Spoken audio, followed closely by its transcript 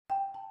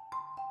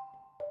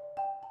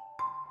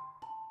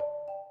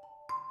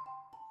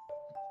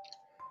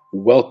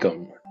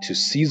Welcome to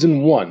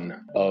Season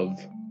 1 of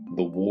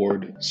The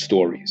Ward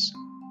Stories,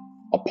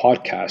 a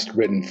podcast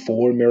written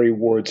for Mary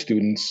Ward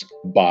students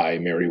by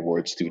Mary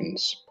Ward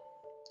students.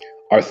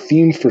 Our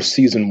theme for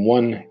Season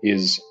 1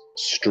 is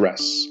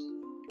stress.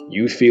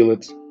 You feel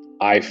it,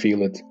 I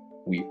feel it,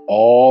 we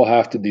all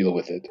have to deal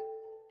with it.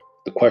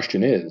 The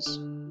question is,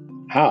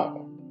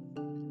 how?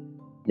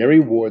 Mary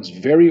Ward's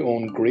very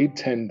own Grade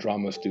 10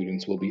 drama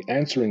students will be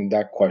answering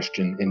that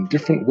question in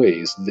different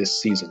ways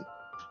this season.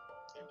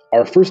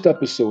 Our first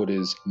episode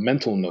is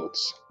Mental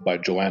Notes by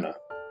Joana.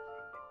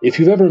 If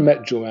you've ever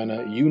met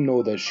Joana, you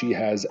know that she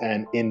has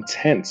an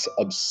intense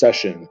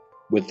obsession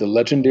with the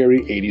legendary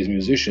 80s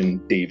musician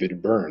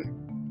David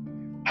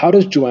Byrne. How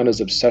does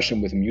Joana's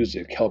obsession with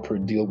music help her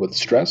deal with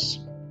stress?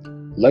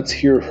 Let's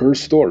hear her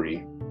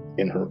story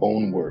in her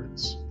own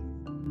words.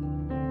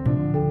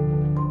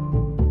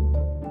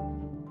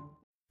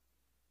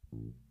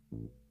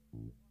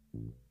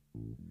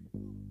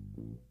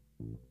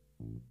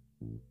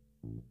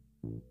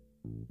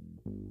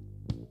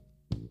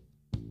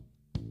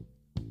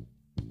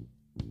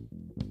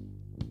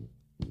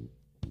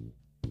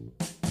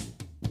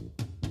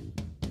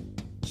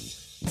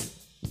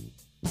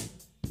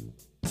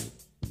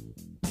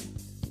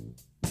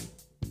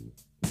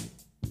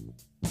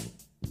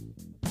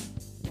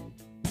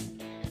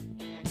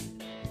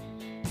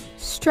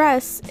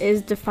 Stress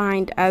is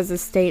defined as a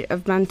state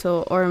of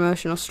mental or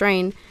emotional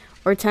strain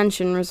or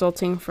tension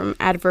resulting from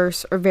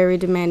adverse or very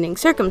demanding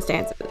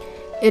circumstances.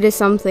 It is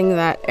something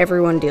that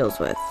everyone deals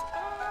with.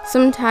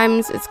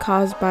 Sometimes it's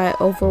caused by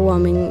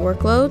overwhelming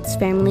workloads,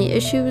 family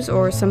issues,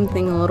 or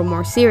something a little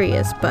more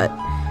serious, but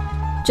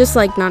just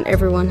like not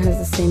everyone has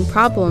the same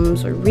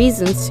problems or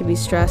reasons to be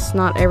stressed,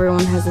 not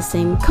everyone has the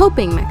same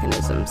coping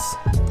mechanisms.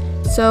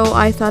 So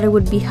I thought it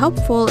would be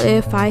helpful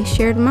if I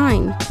shared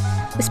mine.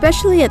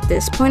 Especially at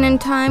this point in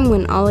time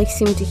when all I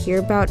seem to hear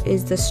about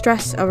is the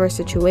stress of our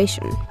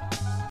situation.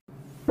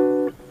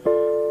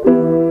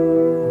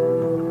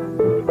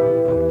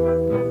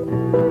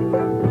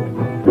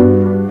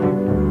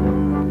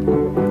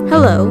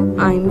 Hello,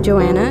 I'm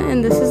Joana,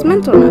 and this is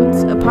Mental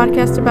Notes, a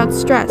podcast about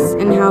stress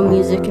and how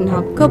music can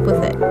help cope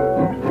with it.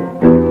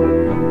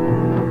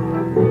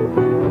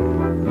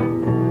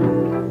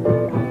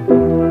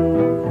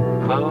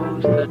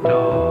 Close the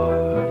door.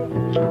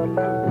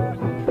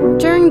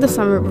 During the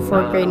summer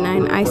before grade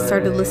 9, I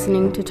started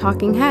listening to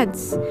Talking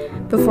Heads.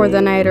 Before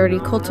then, I had already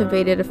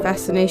cultivated a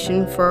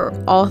fascination for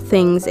all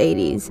things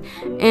 80s,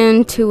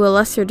 and to a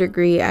lesser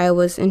degree, I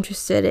was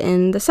interested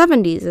in the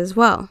 70s as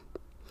well.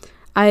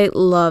 I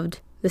loved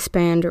this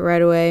band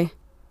right away.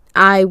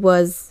 I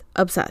was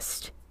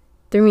obsessed.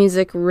 Their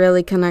music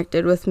really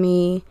connected with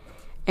me,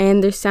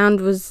 and their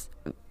sound was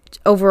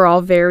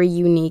overall very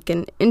unique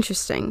and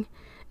interesting.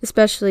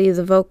 Especially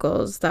the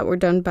vocals that were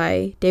done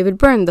by David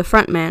Byrne, the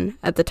frontman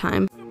at the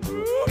time.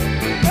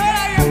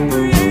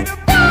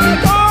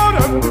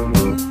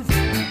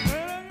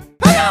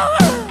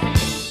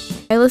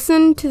 I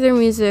listened to their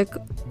music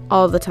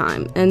all the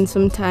time, and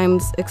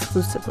sometimes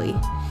exclusively.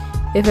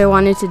 If I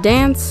wanted to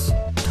dance,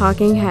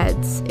 Talking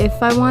Heads.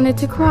 If I wanted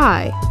to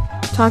cry,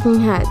 Talking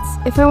Heads.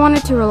 If I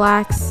wanted to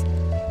relax,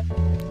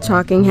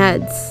 Talking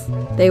Heads.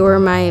 They were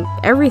my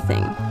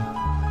everything.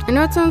 I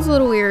know it sounds a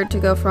little weird to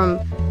go from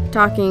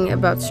talking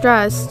about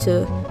stress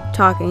to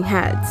Talking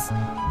Heads.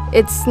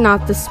 It's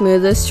not the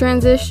smoothest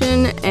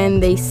transition,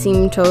 and they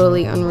seem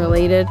totally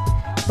unrelated,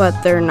 but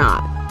they're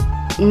not.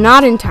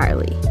 Not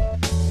entirely.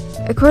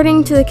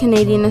 According to the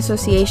Canadian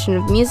Association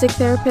of Music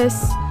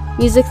Therapists,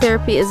 music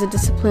therapy is a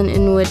discipline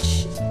in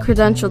which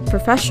credentialed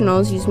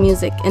professionals use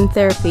music and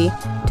therapy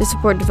to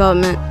support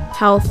development,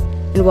 health,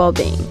 and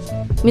well-being.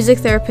 Music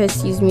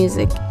therapists use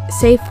music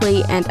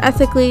safely and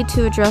ethically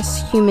to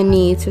address human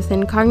needs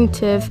within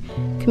cognitive,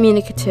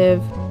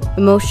 communicative,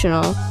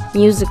 emotional,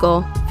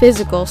 musical,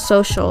 physical,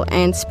 social,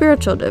 and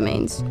spiritual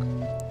domains.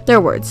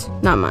 Their words,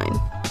 not mine.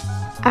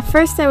 At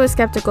first, I was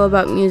skeptical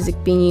about music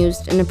being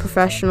used in a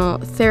professional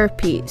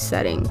therapy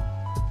setting,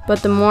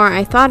 but the more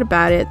I thought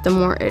about it, the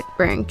more it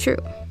rang true.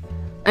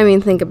 I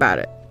mean, think about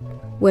it.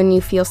 When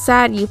you feel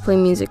sad, you play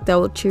music that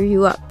will cheer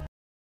you up.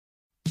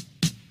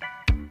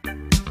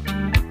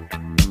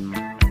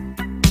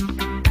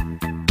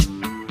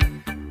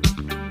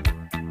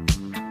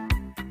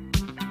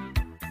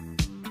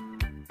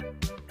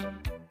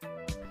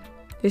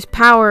 There's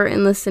power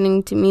in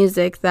listening to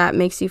music that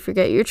makes you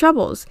forget your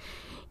troubles,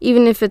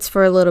 even if it's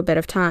for a little bit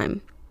of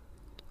time.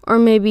 Or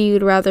maybe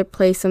you'd rather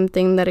play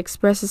something that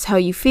expresses how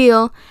you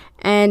feel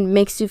and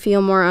makes you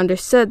feel more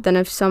understood than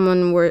if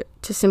someone were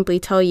to simply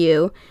tell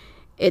you,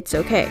 it's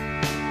okay.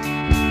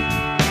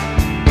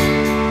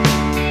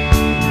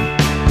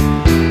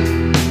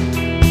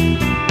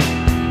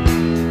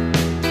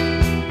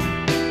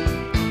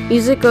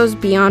 Music goes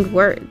beyond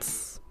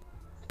words.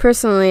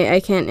 Personally,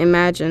 I can't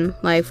imagine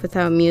life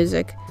without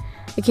music.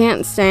 I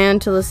can't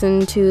stand to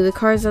listen to the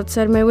cars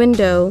outside my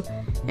window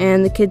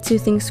and the kids who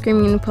think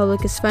screaming in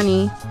public is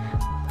funny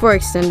for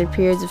extended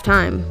periods of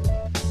time.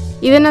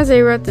 Even as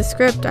I wrote the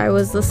script, I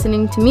was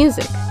listening to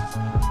music.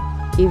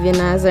 Even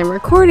as I'm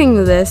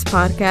recording this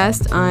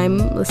podcast, I'm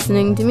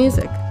listening to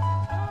music.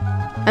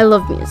 I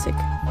love music.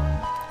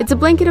 It's a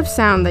blanket of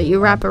sound that you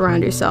wrap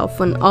around yourself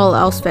when all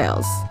else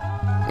fails,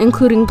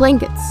 including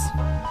blankets.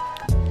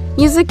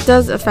 Music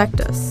does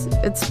affect us.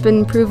 It's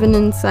been proven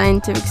in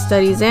scientific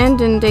studies and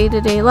in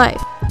day-to-day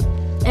life.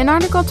 An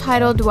article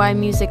titled Why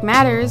Music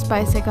Matters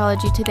by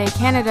Psychology Today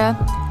Canada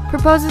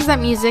proposes that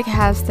music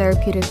has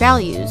therapeutic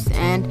values,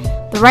 and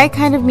the right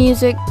kind of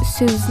music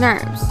soothes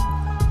nerves.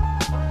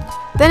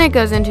 Then it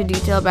goes into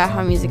detail about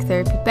how music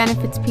therapy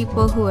benefits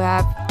people who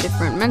have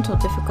different mental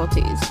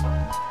difficulties.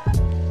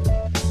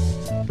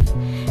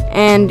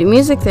 And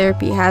music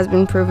therapy has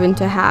been proven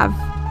to have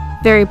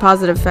very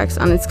positive effects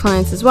on its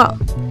clients as well.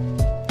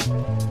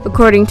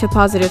 According to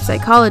positive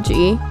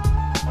psychology,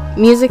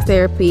 music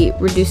therapy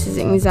reduces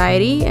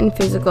anxiety and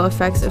physical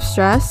effects of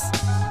stress.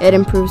 It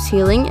improves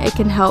healing. It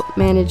can help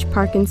manage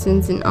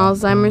Parkinson's and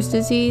Alzheimer's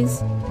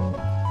disease.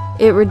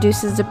 It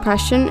reduces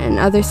depression and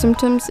other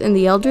symptoms in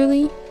the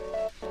elderly.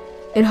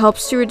 It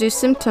helps to reduce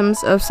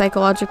symptoms of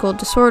psychological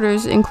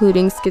disorders,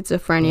 including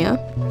schizophrenia.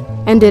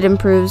 And it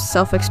improves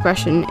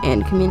self-expression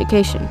and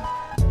communication.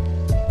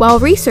 While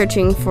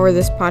researching for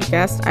this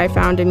podcast, I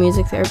found a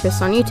music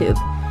therapist on YouTube.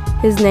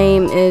 His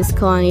name is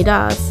Kalani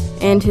Das,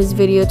 and his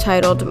video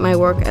titled My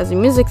Work as a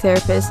Music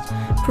Therapist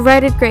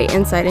provided great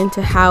insight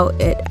into how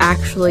it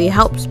actually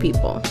helps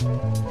people.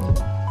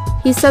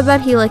 He said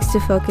that he likes to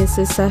focus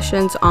his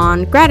sessions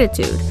on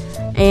gratitude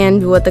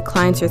and what the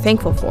clients are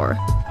thankful for.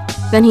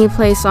 Then he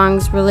plays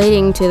songs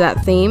relating to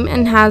that theme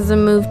and has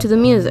them move to the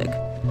music.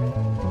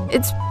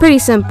 It's pretty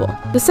simple.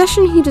 The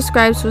session he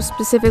describes was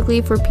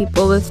specifically for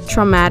people with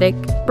traumatic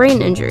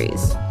brain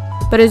injuries,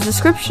 but his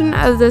description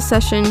of the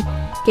session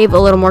gave a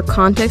little more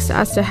context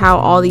as to how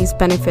all these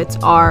benefits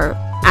are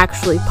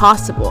actually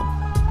possible.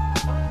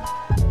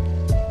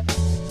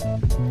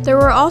 There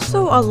were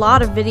also a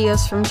lot of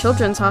videos from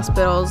children's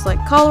hospitals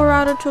like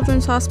Colorado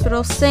Children's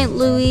Hospital, St.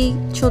 Louis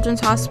Children's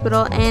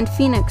Hospital, and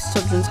Phoenix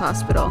Children's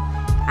Hospital,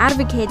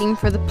 advocating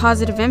for the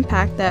positive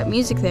impact that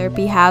music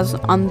therapy has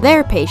on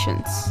their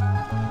patients.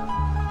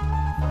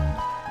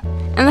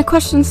 And the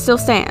question still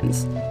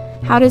stands: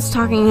 how does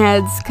Talking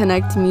Heads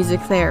connect to music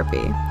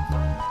therapy?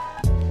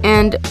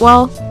 And,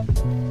 well,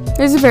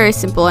 there's a very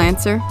simple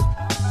answer.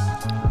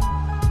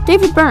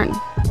 David Byrne.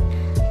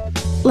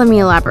 Let me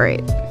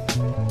elaborate.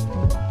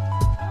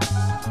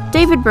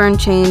 David Byrne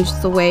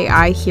changed the way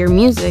I hear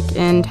music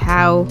and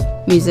how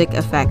music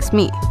affects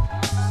me.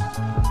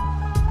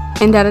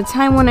 And at a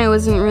time when I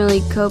wasn't really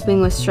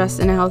coping with stress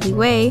in a healthy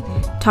way,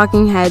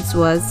 Talking Heads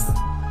was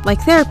like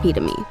therapy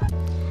to me.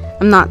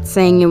 I'm not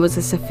saying it was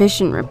a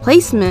sufficient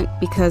replacement,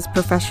 because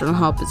professional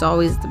help is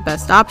always the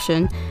best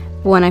option,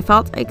 but when I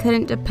felt I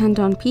couldn't depend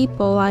on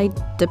people, I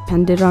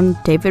depended on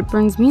David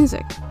Byrne's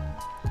music.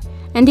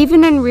 And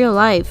even in real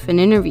life, in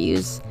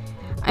interviews,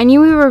 I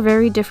knew we were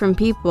very different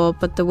people,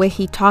 but the way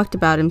he talked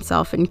about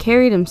himself and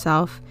carried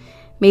himself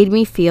made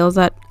me feel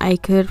that I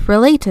could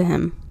relate to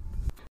him.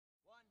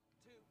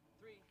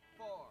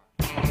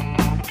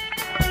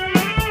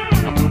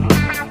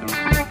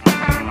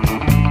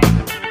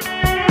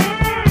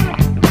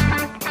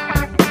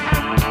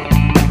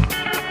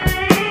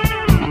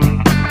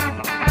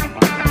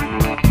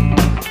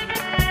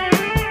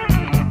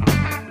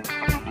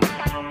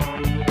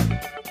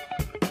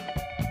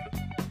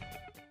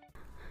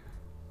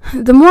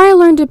 The more I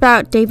learned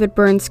about David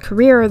Byrne's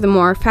career, the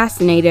more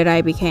fascinated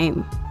I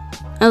became.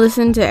 I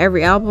listened to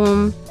every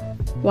album,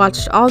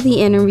 watched all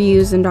the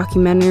interviews and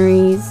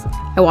documentaries.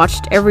 I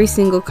watched every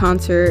single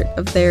concert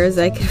of theirs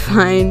I could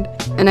find,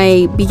 and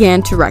I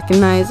began to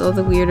recognize all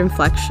the weird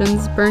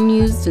inflections Byrne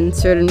used in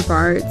certain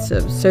parts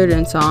of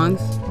certain songs.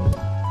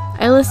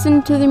 I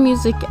listened to their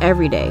music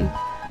every day.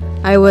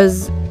 I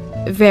was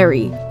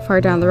very far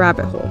down the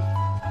rabbit hole.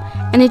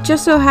 And it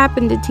just so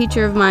happened a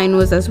teacher of mine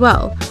was as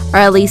well, or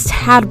at least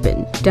had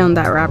been down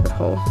that rabbit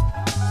hole.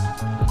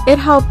 It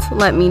helped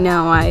let me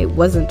know I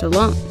wasn't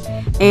alone.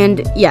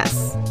 And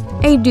yes,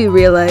 I do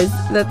realize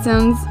that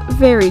sounds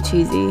very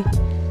cheesy,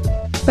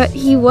 but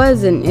he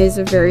was and is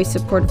a very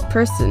supportive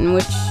person,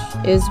 which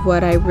is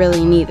what I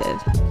really needed.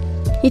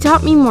 He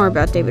taught me more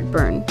about David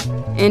Byrne,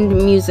 and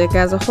music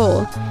as a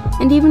whole,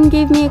 and even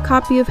gave me a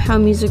copy of How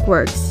Music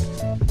Works,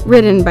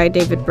 written by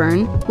David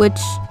Byrne,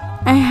 which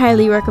I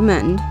highly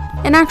recommend,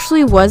 and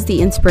actually was the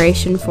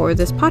inspiration for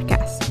this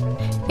podcast.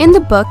 In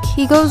the book,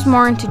 he goes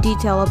more into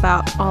detail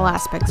about all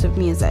aspects of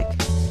music.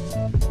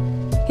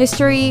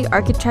 History,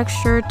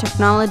 architecture,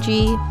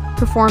 technology,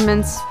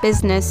 performance,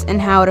 business, and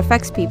how it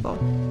affects people.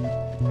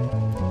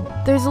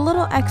 There's a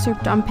little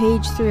excerpt on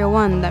page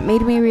 301 that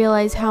made me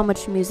realize how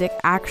much music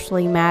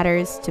actually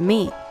matters to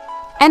me.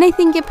 And I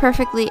think it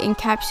perfectly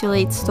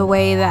encapsulates the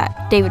way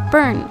that David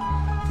Byrne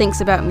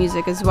thinks about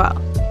music as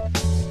well.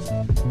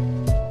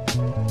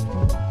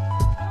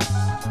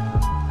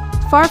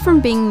 Far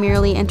from being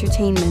merely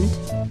entertainment,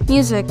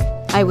 music,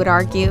 I would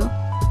argue,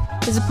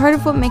 is a part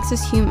of what makes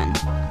us human.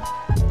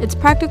 Its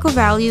practical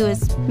value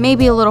is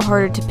maybe a little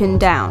harder to pin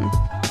down,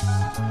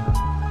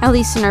 at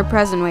least in our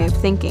present way of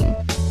thinking.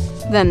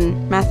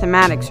 than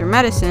mathematics or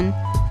medicine,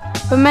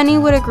 but many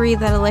would agree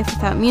that a life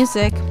without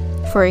music,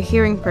 for a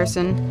hearing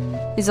person,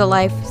 is a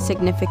life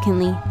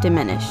significantly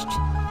diminished.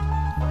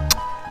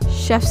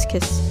 Chef's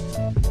kiss.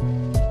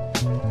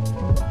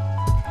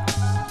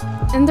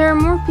 And there are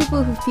more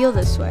people who feel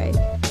this way.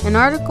 An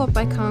article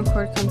by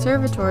Concord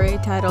Conservatory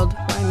titled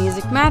Why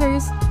Music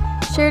Matters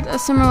shared a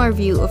similar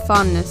view of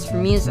fondness for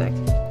music,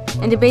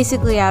 and it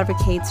basically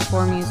advocates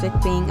for music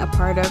being a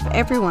part of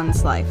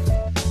everyone's life.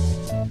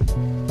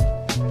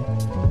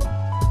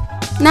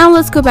 Now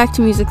let's go back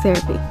to music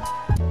therapy.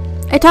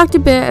 I talked a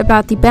bit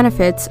about the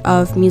benefits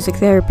of music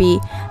therapy,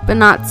 but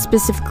not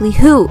specifically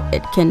who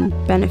it can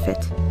benefit.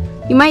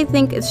 You might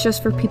think it's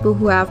just for people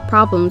who have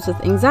problems with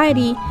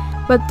anxiety,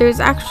 but there's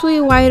actually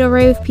a wide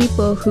array of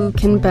people who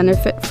can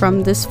benefit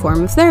from this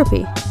form of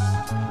therapy.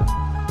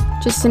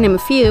 Just to name a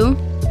few,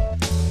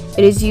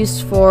 it is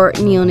used for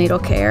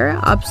neonatal care,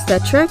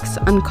 obstetrics,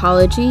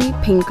 oncology,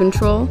 pain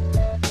control,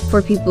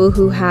 for people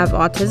who have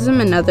autism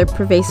and other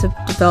pervasive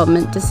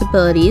developmental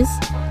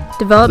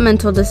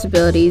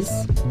disabilities,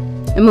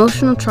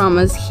 emotional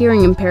traumas,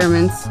 hearing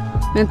impairments,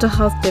 mental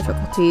health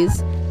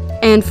difficulties,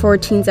 and for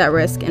teens at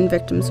risk and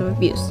victims of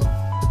abuse.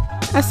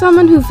 As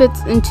someone who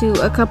fits into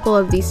a couple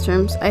of these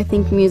terms, I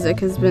think music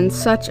has been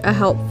such a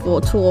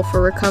helpful tool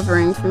for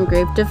recovering from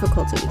grave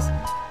difficulties,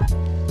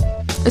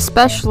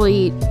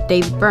 especially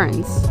David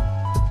Byrne's.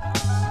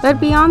 But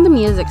beyond the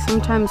music,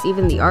 sometimes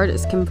even the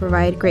artist can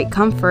provide great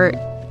comfort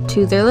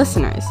to their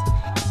listeners.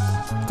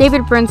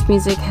 David Byrne's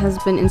music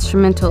has been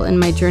instrumental in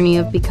my journey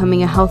of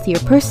becoming a healthier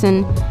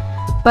person,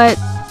 but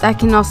that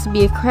can also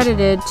be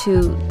accredited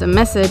to the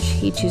message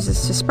he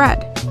chooses to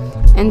spread,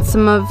 and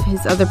some of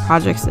his other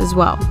projects as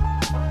well.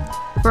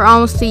 For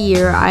almost a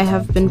year, I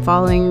have been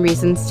following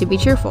Reasons to Be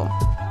Cheerful.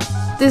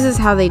 This is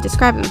how they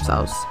describe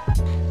themselves.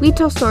 We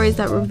tell stories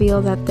that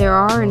reveal that there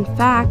are, in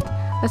fact,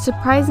 a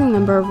surprising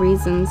number of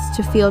reasons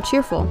to feel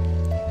cheerful.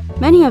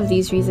 Many of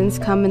these reasons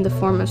come in the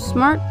form of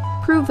smart,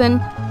 proven,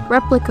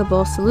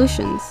 replicable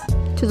solutions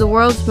to the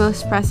world's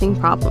most pressing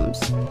problems.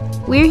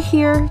 We're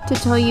here to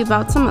tell you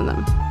about some of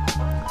them.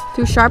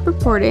 Through sharp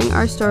reporting,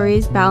 our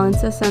stories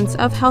balance a sense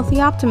of healthy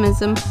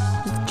optimism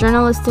with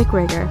journalistic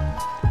rigor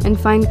and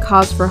find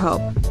cause for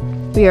hope.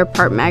 We are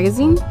part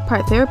magazine,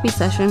 part therapy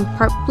session,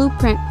 part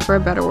blueprint for a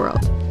better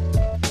world.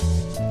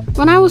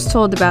 When I was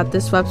told about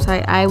this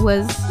website, I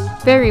was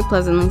very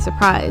pleasantly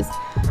surprised.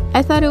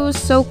 I thought it was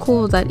so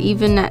cool that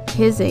even at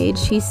his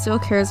age, he still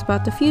cares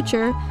about the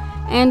future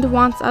and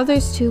wants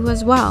others to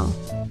as well.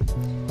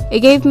 It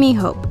gave me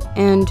hope,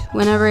 and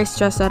whenever I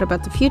stress out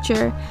about the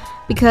future,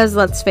 because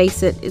let's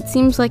face it, it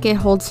seems like it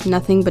holds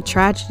nothing but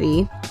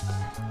tragedy,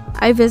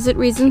 I visit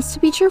Reasons to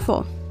Be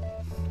Cheerful.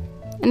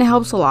 And it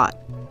helps a lot.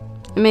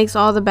 It makes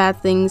all the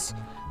bad things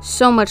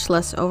so much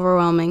less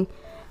overwhelming,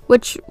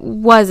 which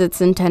was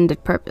its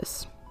intended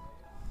purpose.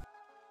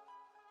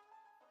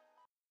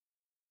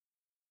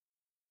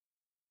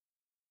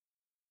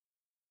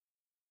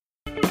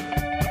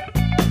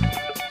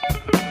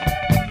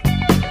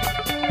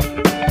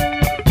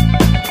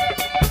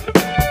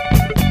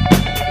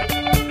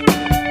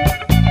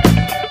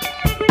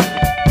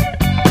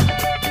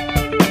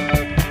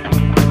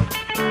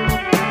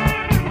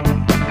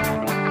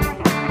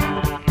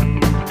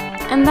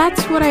 And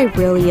that's what I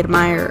really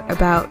admire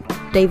about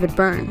David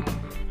Byrne.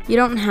 You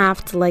don't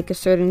have to like a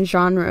certain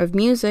genre of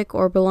music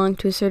or belong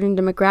to a certain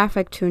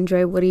demographic to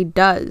enjoy what he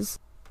does.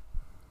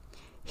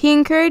 He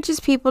encourages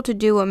people to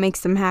do what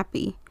makes them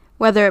happy,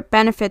 whether it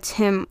benefits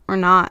him or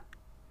not.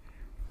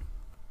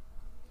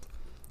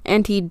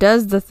 And he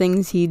does the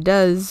things he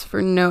does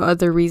for no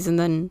other reason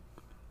than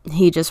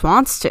he just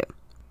wants to.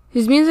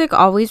 His music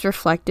always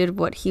reflected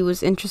what he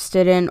was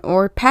interested in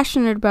or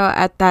passionate about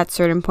at that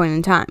certain point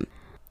in time.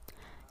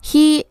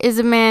 He is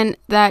a man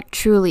that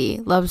truly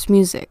loves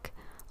music,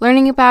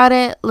 learning about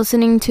it,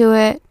 listening to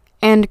it,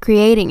 and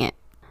creating it.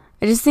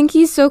 I just think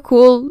he's so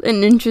cool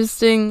and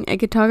interesting. I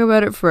could talk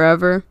about it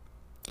forever.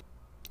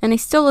 And I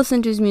still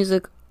listen to his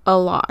music a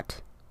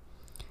lot.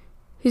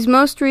 His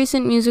most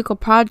recent musical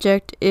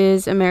project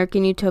is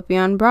American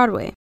Utopia on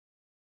Broadway.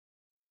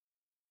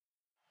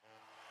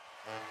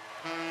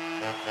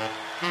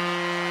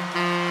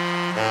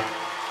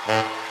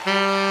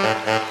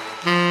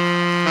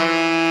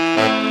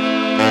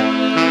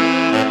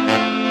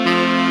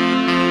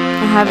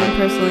 I haven't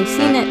personally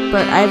seen it,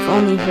 but I've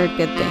only heard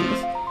good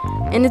things.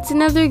 And it's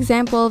another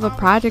example of a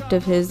project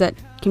of his that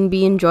can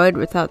be enjoyed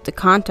without the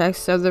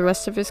context of the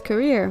rest of his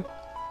career.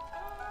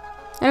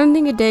 I don't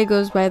think a day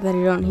goes by that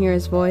I don't hear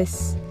his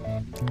voice.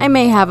 I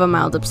may have a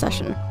mild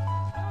obsession.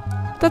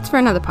 That's for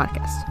another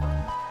podcast.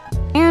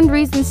 And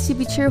Reasons to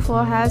Be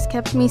Cheerful has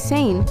kept me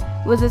sane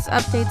with its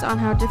updates on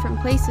how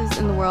different places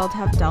in the world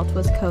have dealt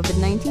with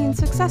COVID-19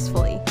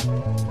 successfully.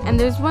 And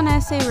there's one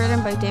essay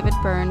written by David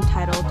Byrne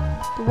titled,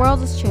 "The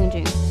World is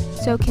Changing,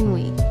 So Can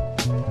We?",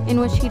 in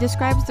which he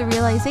describes the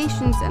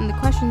realizations and the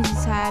questions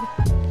he's had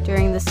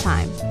during this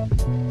time.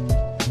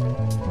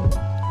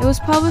 It was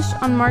published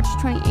on March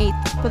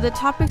 28th, but the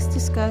topics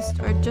discussed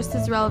are just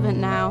as relevant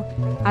now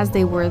as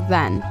they were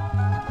then.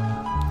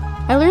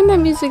 I learned that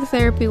music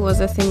therapy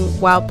was a thing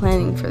while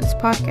planning for this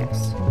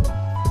podcast.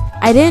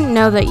 I didn't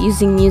know that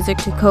using music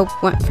to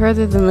cope went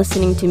further than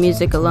listening to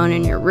music alone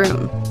in your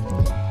room.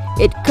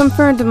 It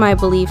confirmed my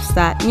beliefs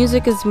that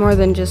music is more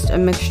than just a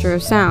mixture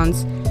of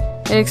sounds.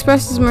 It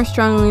expresses more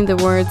strongly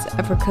than words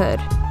ever could.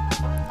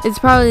 It's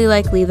probably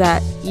likely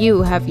that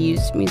you have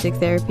used music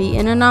therapy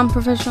in a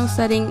non-professional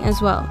setting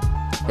as well.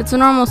 It's a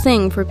normal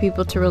thing for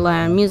people to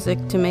rely on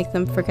music to make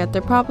them forget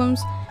their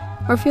problems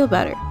or feel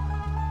better.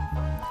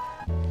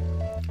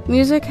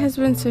 Music has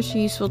been such a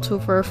useful tool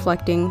for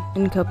reflecting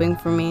and coping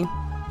for me.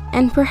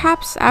 And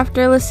perhaps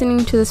after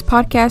listening to this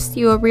podcast,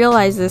 you will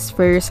realize this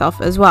for yourself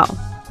as well.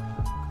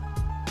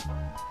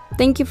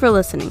 Thank you for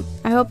listening.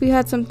 I hope you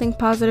had something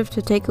positive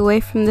to take away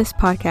from this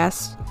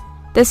podcast.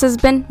 This has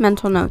been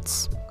Mental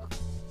Notes.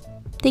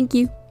 Thank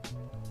you.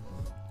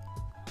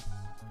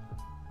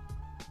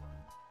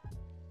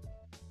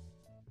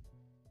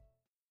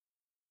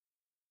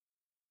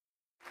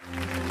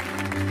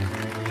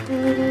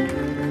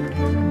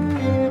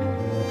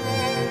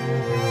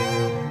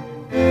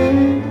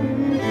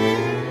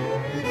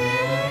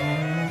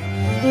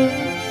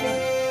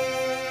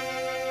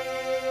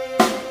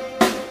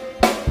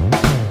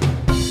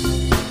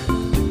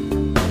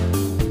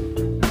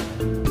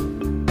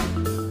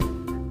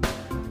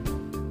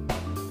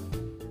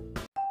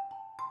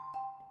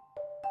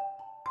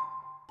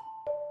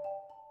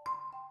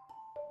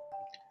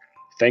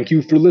 Thank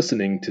you for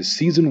listening to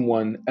Season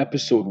 1,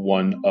 Episode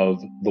 1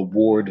 of The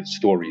Ward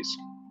Stories.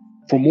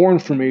 For more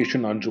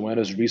information on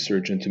Joanna's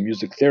research into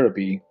music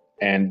therapy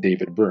and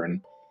David Byrne,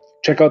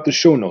 check out the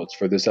show notes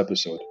for this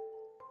episode.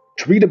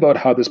 To read about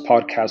how this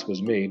podcast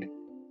was made,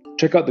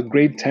 check out the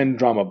Grade 10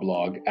 drama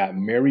blog at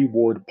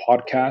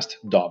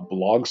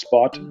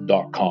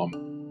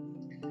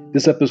marywardpodcast.blogspot.com.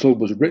 This episode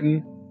was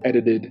written,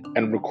 edited,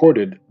 and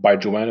recorded by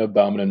Joana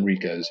Bauman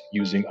Enriquez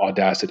using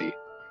Audacity.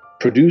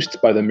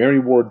 Produced by the Mary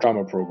Ward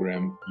Drama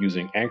Program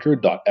using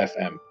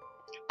Anchor.fm.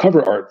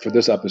 Cover art for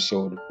this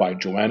episode by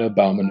Joana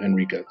Bauman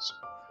Enriquez.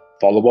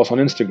 Follow us on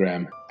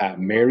Instagram at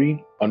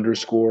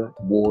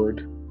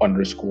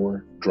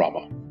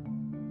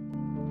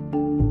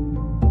Mary_Ward_drama.